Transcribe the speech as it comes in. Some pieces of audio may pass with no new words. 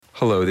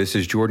Hello, this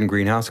is Jordan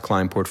Greenhouse,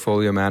 Client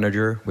Portfolio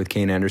Manager with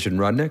Kayne Anderson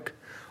Rudnick.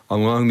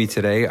 Along with me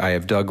today, I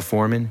have Doug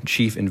Foreman,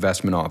 Chief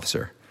Investment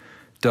Officer.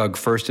 Doug,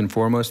 first and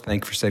foremost,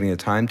 thank you for setting the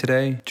time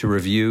today to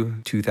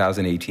review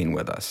 2018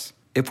 with us.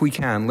 If we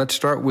can, let's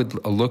start with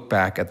a look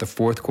back at the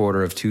fourth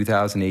quarter of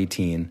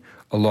 2018,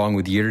 along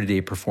with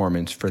year-to-date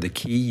performance for the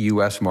key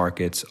U.S.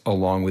 markets,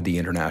 along with the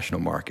international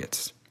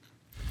markets.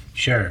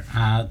 Sure.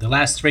 The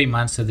last 3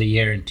 months of the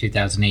year in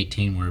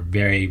 2018 were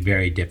very,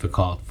 very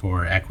difficult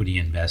for equity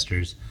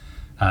investors.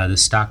 The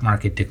stock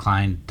market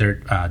declined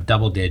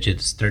double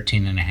digits,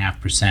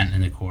 13.5%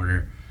 in the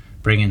quarter,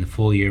 bringing the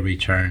full year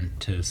return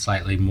to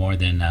slightly more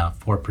than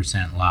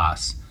 4%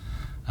 loss.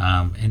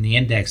 And the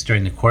index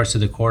during the course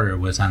of the quarter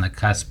was on the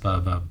cusp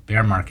of a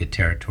bear market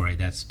territory.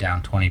 That's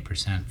down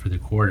 20% for the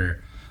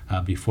quarter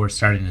before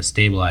starting to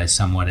stabilize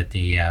somewhat at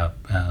the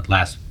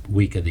last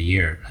week of the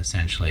year,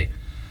 essentially.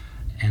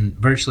 And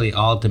virtually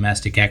all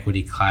domestic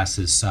equity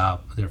classes saw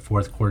their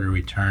fourth quarter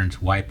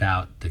returns wipe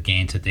out the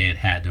gains that they had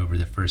had over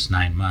the first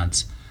 9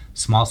 months.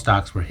 Small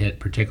stocks were hit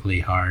particularly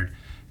hard,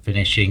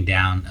 finishing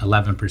down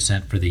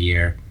 11% for the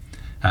year.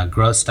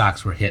 Growth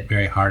stocks were hit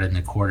very hard in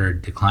the quarter,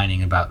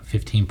 declining about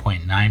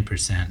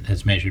 15.9%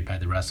 as measured by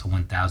the Russell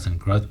 1000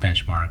 growth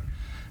benchmark.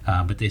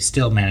 But they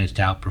still managed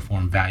to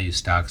outperform value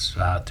stocks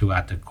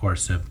throughout the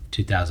course of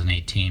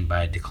 2018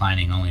 by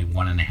declining only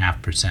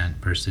 1.5%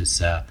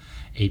 versus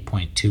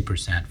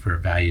 8.2% for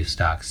value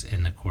stocks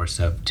in the course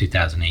of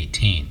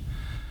 2018.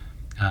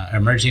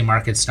 Emerging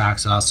market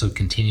stocks also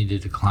continued to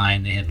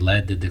decline. They had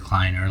led the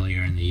decline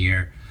earlier in the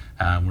year.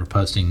 We're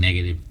posting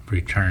negative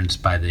returns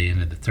by the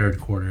end of the third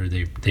quarter.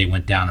 They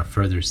went down a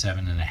further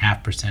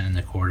 7.5% in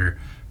the quarter,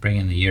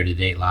 bringing the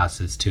year-to-date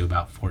losses to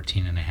about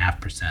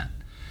 14.5%.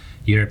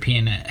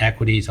 European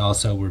equities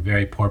also were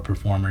very poor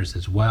performers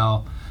as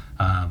well.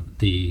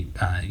 The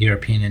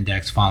European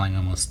index falling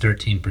almost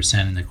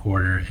 13% in the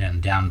quarter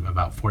and down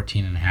about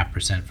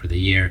 14.5% for the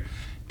year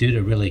due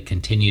to really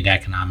continued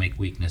economic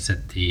weakness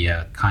that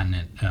the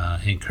continent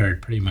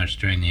incurred pretty much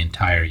during the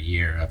entire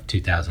year of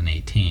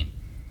 2018.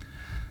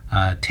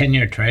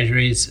 10-year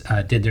treasuries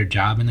did their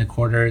job in the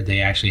quarter. They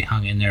actually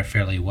hung in there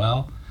fairly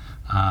well.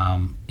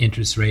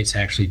 Interest rates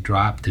actually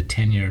dropped. The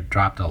 10-year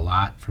dropped a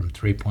lot from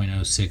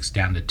 3.06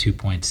 down to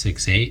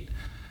 2.68.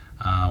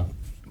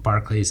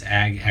 Barclays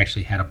Ag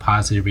actually had a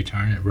positive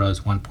return. It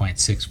rose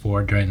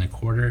 1.64 during the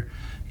quarter.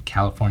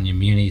 California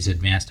Munis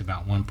advanced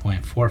about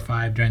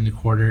 1.45 during the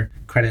quarter.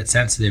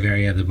 Credit-sensitive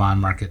area of the bond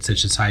market,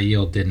 such as high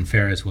yield, didn't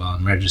fare as well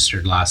and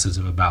registered losses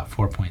of about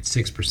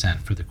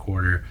 4.6% for the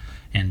quarter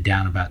and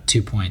down about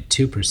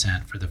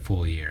 2.2% for the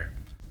full year.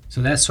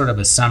 So that's sort of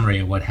a summary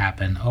of what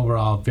happened.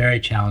 Overall, very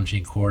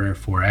challenging quarter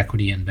for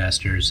equity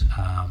investors.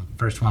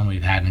 First one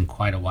we've had in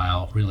quite a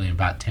while, really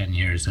about 10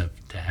 years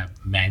to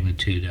have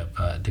magnitude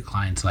of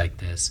declines like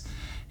this.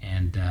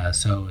 And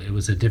so it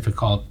was a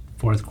difficult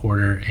fourth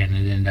quarter, and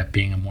it ended up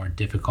being a more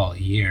difficult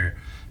year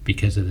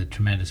because of the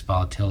tremendous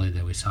volatility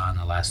that we saw in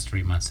the last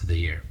 3 months of the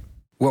year.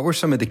 What were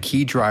some of the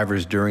key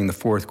drivers during the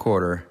fourth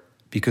quarter?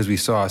 Because we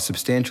saw a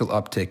substantial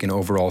uptick in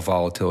overall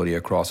volatility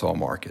across all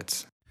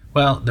markets.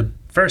 Well, the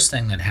first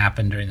thing that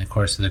happened during the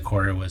course of the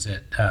quarter was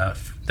that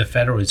the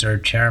Federal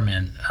Reserve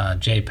Chairman,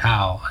 Jay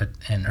Powell,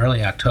 in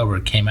early October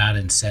came out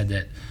and said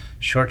that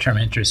short-term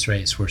interest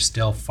rates were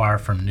still far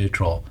from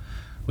neutral,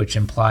 which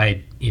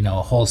implied, a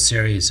whole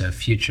series of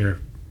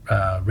future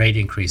rate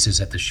increases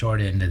at the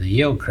short end of the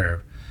yield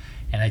curve.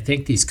 And I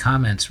think these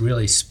comments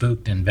really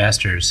spooked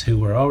investors who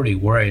were already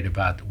worried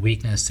about the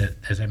weakness that,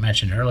 as I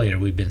mentioned earlier,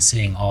 we've been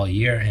seeing all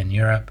year in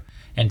Europe.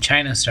 And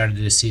China started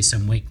to see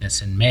some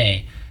weakness in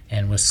May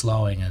and was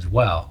slowing as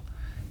well.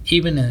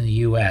 Even in the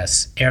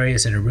U.S.,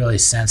 areas that are really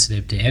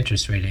sensitive to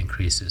interest rate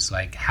increases,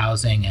 like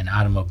housing and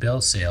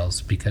automobile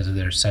sales, because of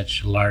their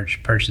such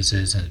large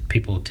purchases and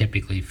people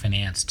typically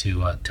finance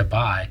to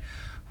buy,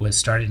 was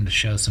starting to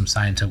show some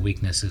signs of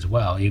weakness as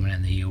well, even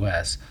in the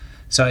U.S.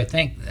 So I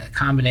think a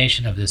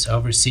combination of this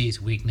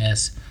overseas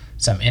weakness,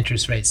 some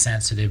interest rate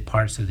sensitive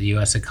parts of the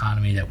U.S.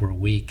 economy that were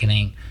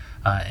weakening,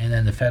 and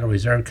then the Federal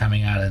Reserve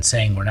coming out and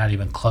saying we're not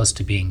even close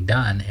to being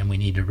done and we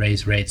need to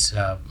raise rates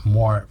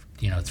more,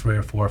 3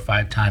 or 4 or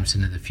 5 times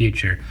into the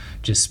future,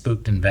 just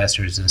spooked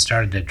investors and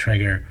started to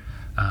trigger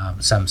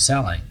some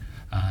selling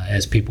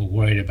as people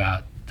worried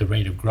about the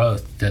rate of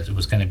growth that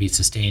was going to be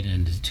sustained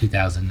into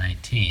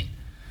 2019.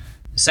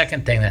 The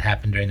second thing that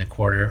happened during the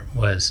quarter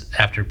was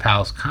after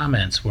Powell's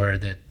comments were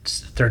that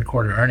third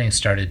quarter earnings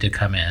started to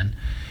come in.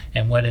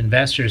 And what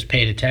investors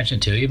paid attention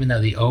to, even though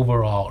the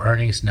overall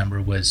earnings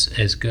number was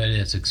as good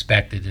as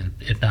expected, and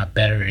if not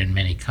better in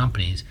many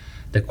companies,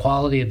 the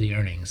quality of the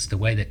earnings, the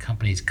way that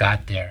companies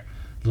got there,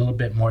 a little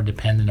bit more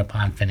dependent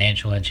upon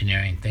financial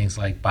engineering, things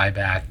like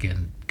buyback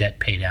and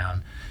debt pay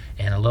down,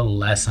 and a little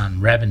less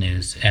on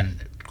revenues.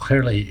 And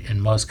clearly,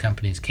 in most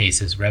companies'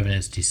 cases,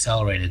 revenues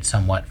decelerated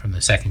somewhat from the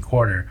second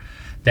quarter.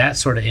 That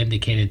sort of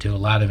indicated to a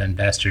lot of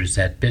investors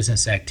that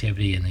business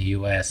activity in the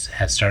U.S.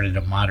 has started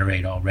to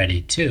moderate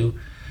already too.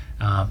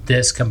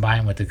 This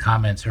combined with the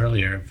comments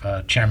earlier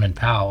of Chairman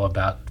Powell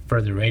about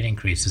further rate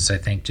increases, I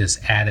think,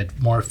 just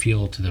added more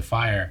fuel to the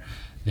fire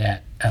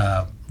that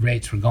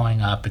rates were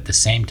going up at the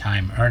same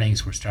time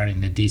earnings were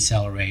starting to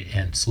decelerate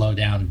and slow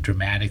down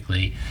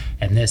dramatically.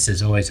 And this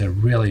is always a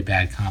really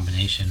bad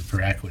combination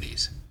for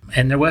equities.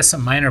 And there was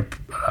some minor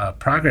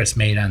progress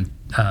made on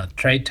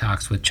trade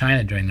talks with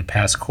China during the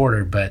past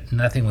quarter, but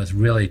nothing was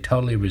really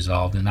totally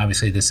resolved. And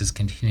obviously this has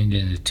continued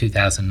into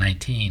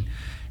 2019.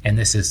 And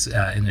this is,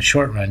 in the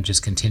short run,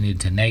 just continued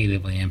to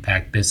negatively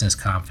impact business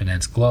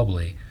confidence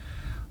globally.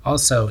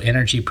 Also,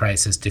 energy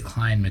prices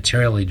declined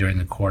materially during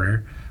the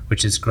quarter,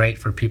 which is great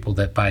for people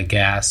that buy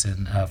gas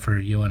and for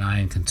you and I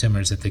and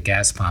consumers at the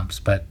gas pumps.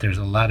 But there's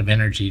a lot of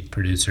energy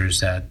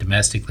producers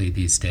domestically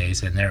these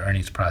days, and their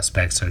earnings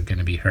prospects are going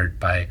to be hurt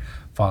by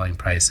falling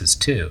prices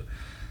too.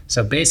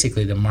 So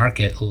basically, the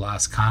market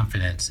lost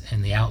confidence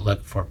in the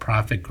outlook for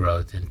profit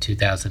growth in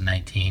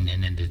 2019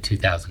 and into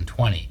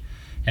 2020.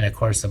 And of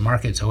course, the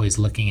market's always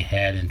looking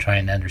ahead and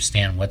trying to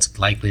understand what's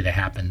likely to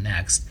happen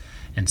next.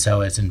 And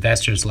so as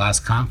investors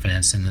lost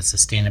confidence in the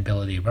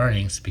sustainability of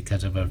earnings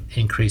because of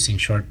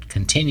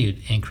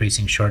continued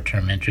increasing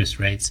short-term interest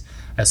rates,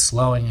 a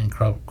slowing in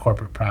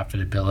corporate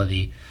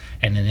profitability,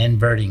 and an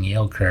inverting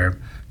yield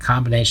curve,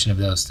 combination of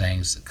those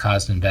things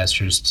caused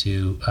investors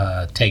to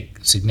take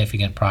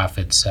significant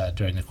profits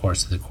during the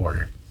course of the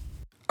quarter.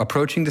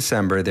 Approaching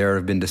December, there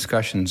have been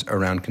discussions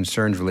around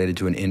concerns related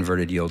to an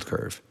inverted yield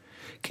curve.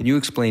 Can you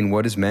explain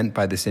what is meant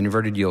by this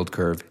inverted yield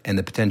curve and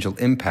the potential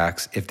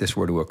impacts if this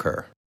were to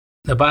occur?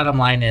 The bottom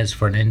line is,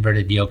 for an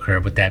inverted yield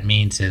curve, what that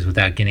means is,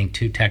 without getting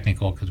too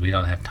technical because we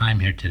don't have time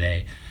here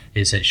today,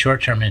 is that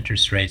short-term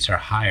interest rates are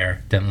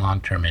higher than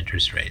long-term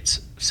interest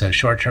rates. So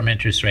short-term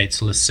interest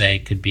rates, let's say,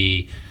 could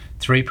be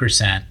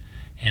 3%,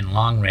 and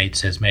long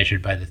rates, as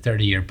measured by the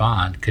 30-year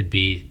bond, could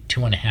be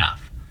 2.5%.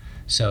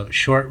 So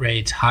short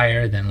rates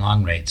higher than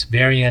long rates.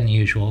 Very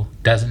unusual,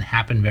 doesn't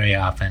happen very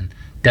often,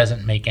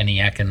 doesn't make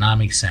any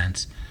economic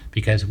sense,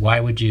 because why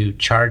would you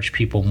charge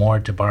people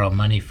more to borrow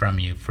money from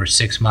you for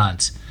 6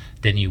 months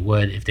than you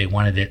would if they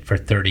wanted it for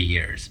 30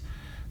 years?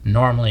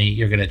 Normally,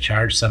 you're going to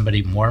charge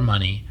somebody more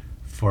money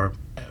for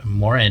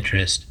more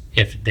interest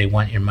if they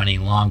want your money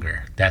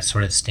longer. That's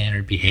sort of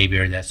standard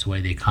behavior. That's the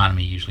way the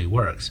economy usually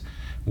works.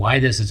 Why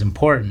this is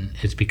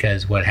important is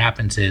because what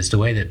happens is the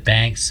way that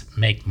banks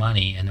make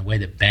money and the way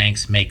that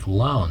banks make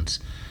loans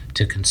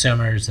to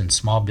consumers and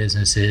small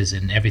businesses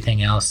and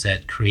everything else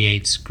that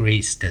creates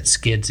grease that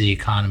skids the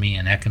economy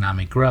and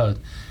economic growth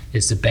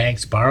is the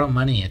banks borrow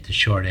money at the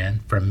short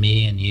end from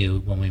me and you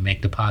when we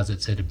make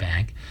deposits at a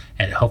bank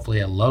at hopefully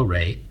a low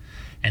rate,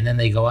 and then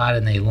they go out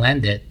and they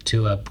lend it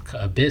to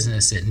a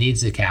business that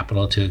needs the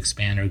capital to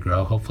expand or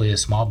grow, hopefully a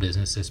small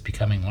business that's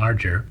becoming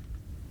larger,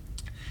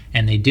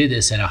 and they do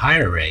this at a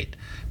higher rate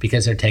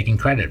because they're taking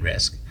credit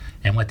risk.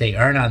 And what they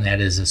earn on that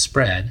is a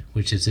spread,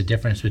 which is the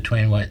difference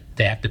between what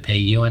they have to pay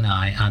you and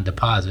I on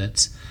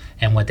deposits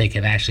and what they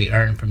can actually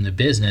earn from the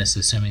business,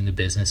 assuming the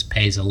business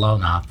pays a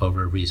loan off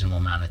over a reasonable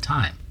amount of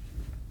time.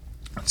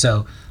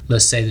 So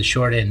let's say the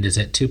short end is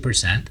at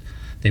 2%.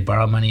 They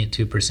borrow money at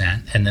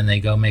 2%, and then they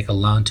go make a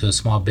loan to a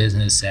small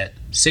business at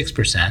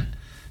 6%.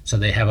 So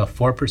they have a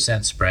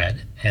 4%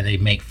 spread, and they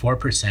make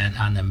 4%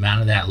 on the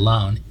amount of that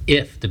loan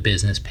if the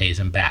business pays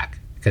them back,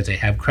 because they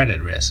have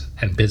credit risk,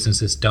 and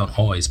businesses don't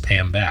always pay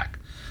them back.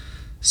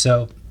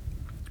 So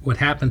what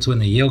happens when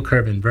the yield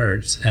curve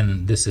inverts,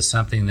 and this is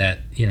something that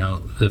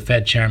the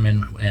Fed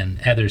chairman and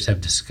others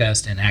have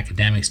discussed and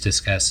academics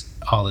discuss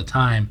all the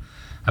time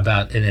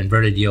about an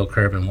inverted yield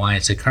curve and why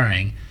it's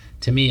occurring.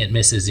 To me, it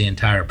misses the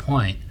entire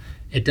point.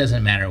 It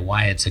doesn't matter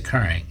why it's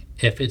occurring.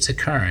 If it's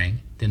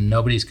occurring, then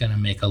nobody's going to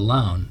make a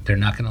loan. They're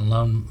not going to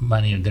loan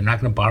money. They're not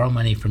going to borrow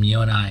money from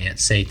you and I at,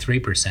 say,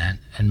 3%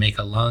 and make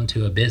a loan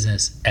to a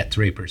business at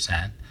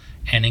 3%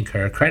 and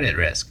incur credit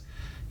risk.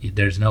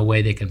 There's no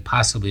way they can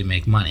possibly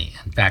make money.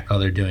 In fact, all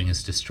they're doing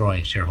is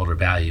destroying shareholder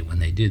value when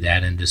they do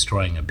that and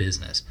destroying a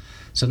business.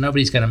 So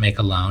nobody's going to make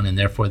a loan, and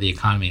therefore the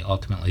economy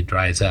ultimately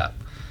dries up.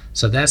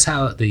 So that's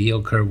how the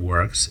yield curve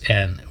works.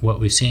 And what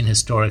we've seen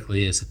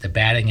historically is that the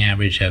batting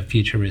average of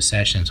future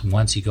recessions,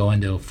 once you go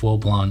into a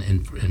full-blown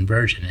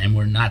inversion, and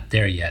we're not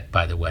there yet,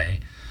 by the way,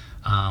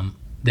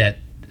 that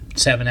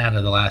 7 out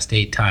of the last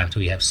 8 times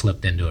we have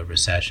slipped into a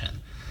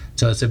recession.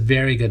 So it's a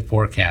very good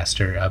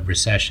forecaster of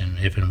recession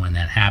if and when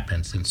that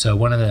happens. And so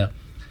one of the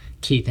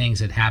key things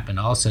that happened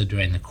also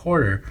during the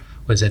quarter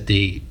was that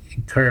the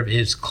curve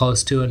is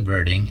close to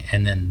inverting,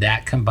 and then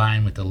that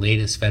combined with the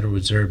latest Federal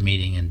Reserve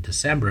meeting in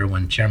December,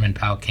 when Chairman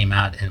Powell came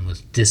out and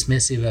was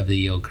dismissive of the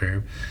yield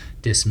curve,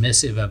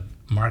 dismissive of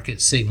market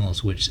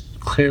signals, which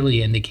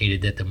clearly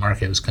indicated that the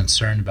market was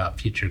concerned about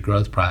future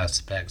growth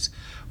prospects,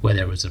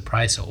 whether it was the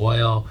price of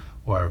oil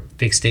or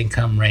fixed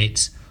income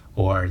rates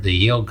or the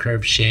yield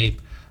curve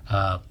shape.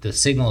 The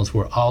signals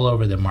were all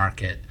over the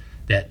market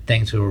that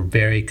things were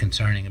very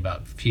concerning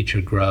about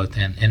future growth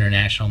and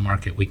international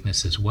market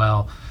weakness as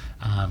well.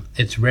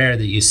 It's rare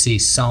that you see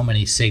so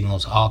many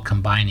signals all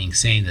combining,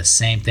 saying the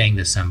same thing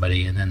to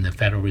somebody. And then the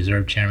Federal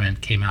Reserve Chairman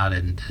came out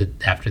and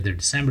after their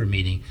December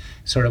meeting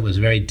sort of was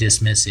very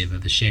dismissive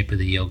of the shape of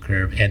the yield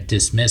curve and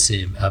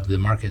dismissive of the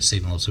market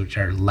signals, which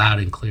are loud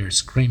and clear,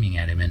 screaming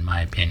at him, in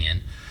my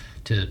opinion,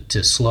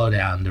 to slow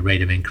down the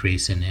rate of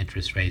increase in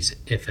interest rates,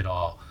 if at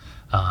all,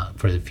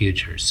 for the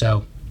future.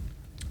 So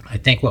I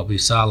think what we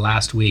saw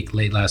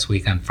late last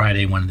week on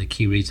Friday, one of the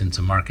key reasons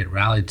the market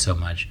rallied so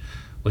much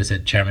was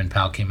that Chairman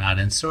Powell came out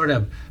and sort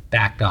of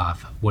backed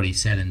off what he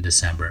said in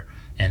December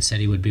and said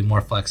he would be more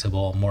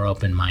flexible, more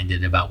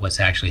open-minded about what's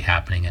actually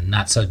happening and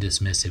not so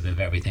dismissive of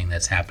everything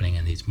that's happening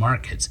in these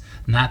markets.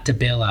 Not to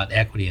bail out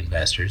equity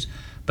investors,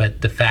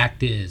 but the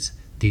fact is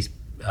these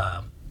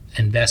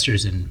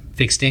investors in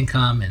fixed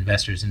income,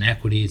 investors in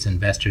equities,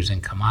 investors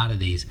in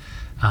commodities,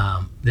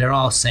 they're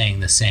all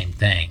saying the same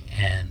thing,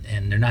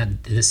 and they're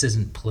not. This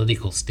isn't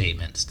political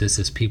statements. This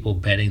is people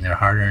betting their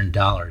hard-earned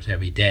dollars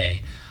every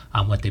day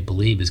on what they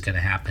believe is going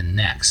to happen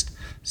next.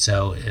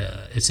 So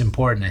it's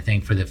important, I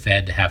think, for the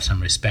Fed to have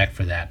some respect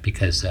for that,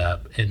 because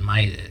in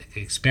my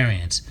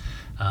experience,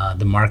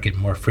 the market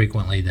more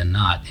frequently than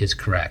not is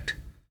correct.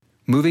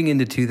 Moving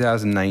into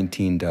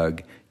 2019,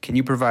 Doug, can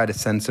you provide a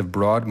sense of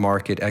broad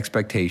market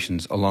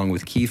expectations along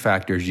with key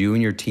factors you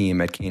and your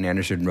team at Kayne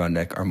Anderson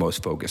Rudnick are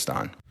most focused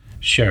on?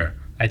 Sure.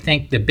 I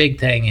think the big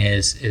thing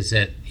is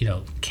that,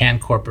 can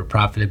corporate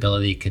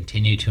profitability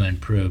continue to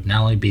improve,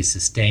 not only be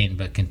sustained,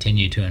 but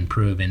continue to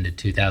improve into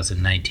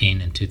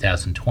 2019 and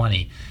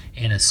 2020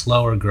 in a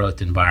slower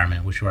growth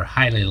environment, which we're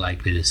highly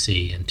likely to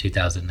see in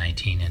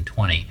 2019 and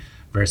 20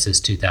 versus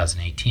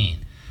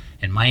 2018.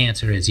 And my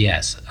answer is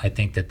yes. I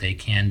think that they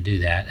can do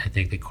that. I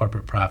think that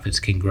corporate profits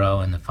can grow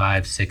in the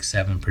 5, 6,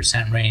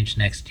 7% range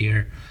next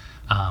year,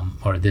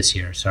 or this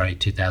year,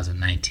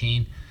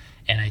 2019.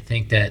 And I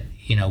think that,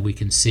 we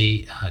can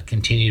see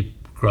continued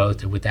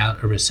growth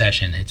without a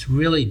recession. It's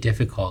really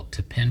difficult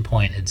to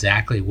pinpoint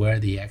exactly where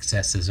the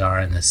excesses are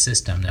in the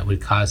system that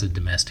would cause a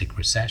domestic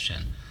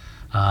recession.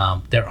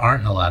 There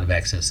aren't a lot of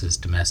excesses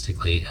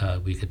domestically.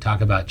 We could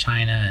talk about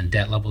China and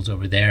debt levels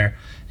over there,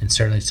 and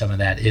certainly some of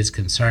that is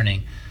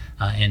concerning.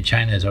 And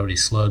China has already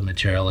slowed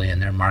materially,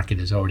 and their market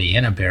is already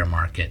in a bear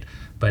market.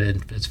 But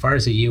as far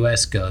as the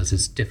U.S. goes,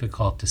 it's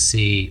difficult to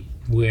see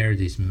where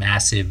these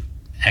massive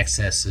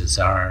excesses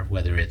are,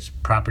 whether it's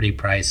property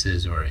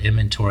prices or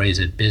inventories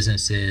at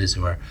businesses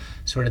or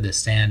sort of the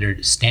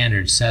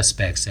standard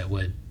suspects that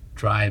would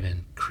drive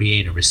and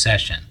create a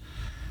recession.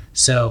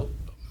 So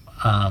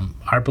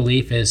our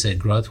belief is that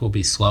growth will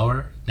be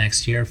slower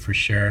next year for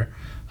sure.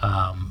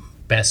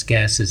 Best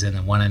guess is in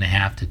the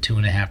 1.5% to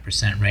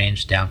 2.5%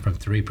 range, down from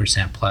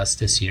 3% plus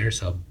this year,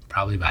 so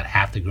probably about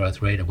half the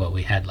growth rate of what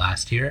we had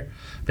last year,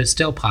 but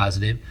still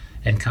positive.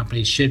 And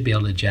companies should be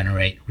able to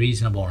generate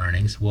reasonable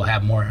earnings. We'll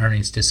have more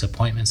earnings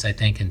disappointments, I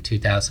think, in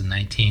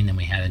 2019 than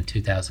we had in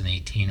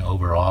 2018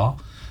 overall.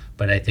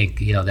 But I think,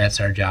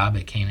 that's our job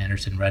at Kayne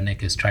Anderson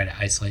Rudnick, is try to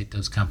isolate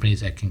those companies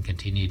that can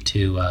continue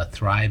to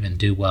thrive and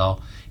do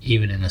well,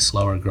 even in a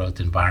slower growth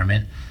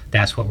environment.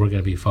 That's what we're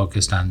going to be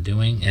focused on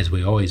doing, as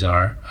we always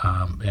are.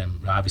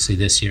 And obviously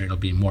this year it'll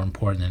be more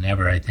important than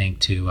ever, I think,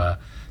 to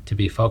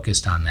be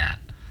focused on that.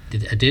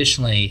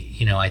 Additionally,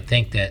 I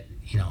think that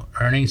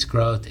earnings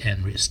growth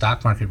and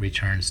stock market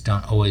returns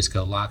don't always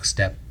go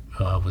lockstep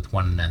with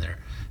one another.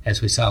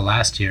 As we saw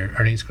last year,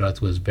 earnings growth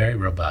was very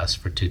robust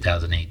for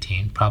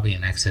 2018, probably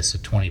in excess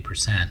of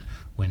 20%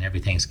 when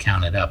everything's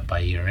counted up by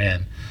year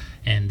end.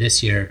 And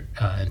this year,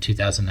 in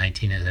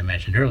 2019, as I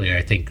mentioned earlier,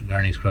 I think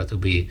earnings growth will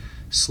be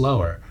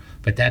slower.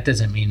 But that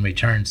doesn't mean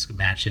returns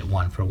match it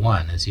one for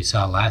one. As you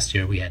saw last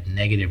year, we had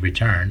negative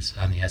returns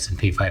on the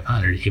S&P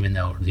 500, even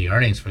though the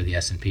earnings for the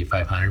S&P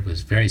 500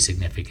 was very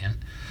significant.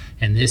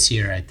 And this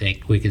year, I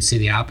think we could see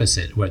the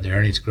opposite, where the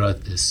earnings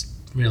growth is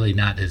really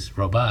not as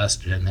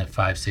robust in the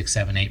 5, 6,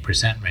 7,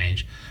 8%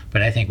 range.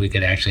 But I think we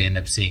could actually end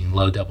up seeing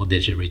low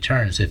double-digit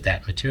returns if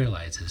that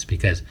materializes,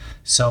 because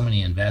so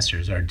many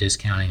investors are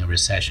discounting a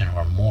recession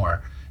or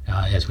more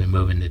as we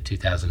move into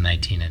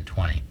 2019 and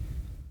 20.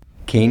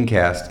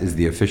 KayneCast is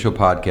the official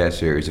podcast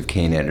series of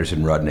Kayne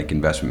Anderson Rudnick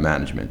Investment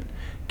Management.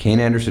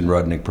 Kayne Anderson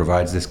Rudnick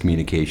provides this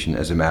communication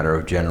as a matter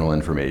of general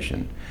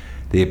information.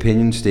 The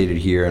opinions stated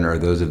herein are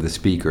those of the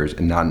speakers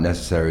and not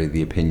necessarily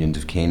the opinions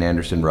of Kayne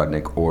Anderson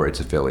Rudnick or its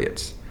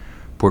affiliates.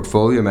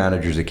 Portfolio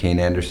managers at Kayne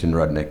Anderson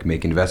Rudnick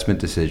make investment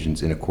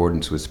decisions in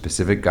accordance with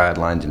specific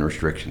guidelines and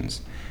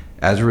restrictions.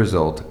 As a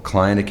result,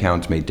 client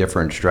accounts may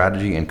differ in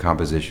strategy and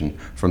composition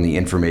from the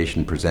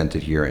information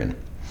presented herein.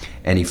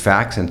 Any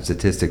facts and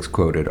statistics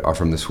quoted are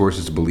from the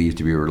sources believed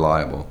to be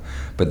reliable,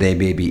 but they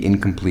may be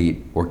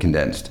incomplete or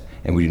condensed,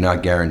 and we do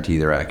not guarantee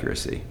their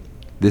accuracy.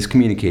 This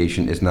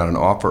communication is not an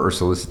offer or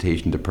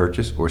solicitation to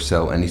purchase or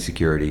sell any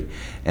security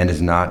and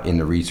is not in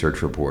the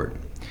research report.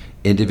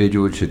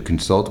 Individuals should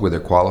consult with a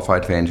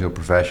qualified financial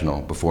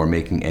professional before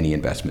making any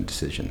investment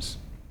decisions.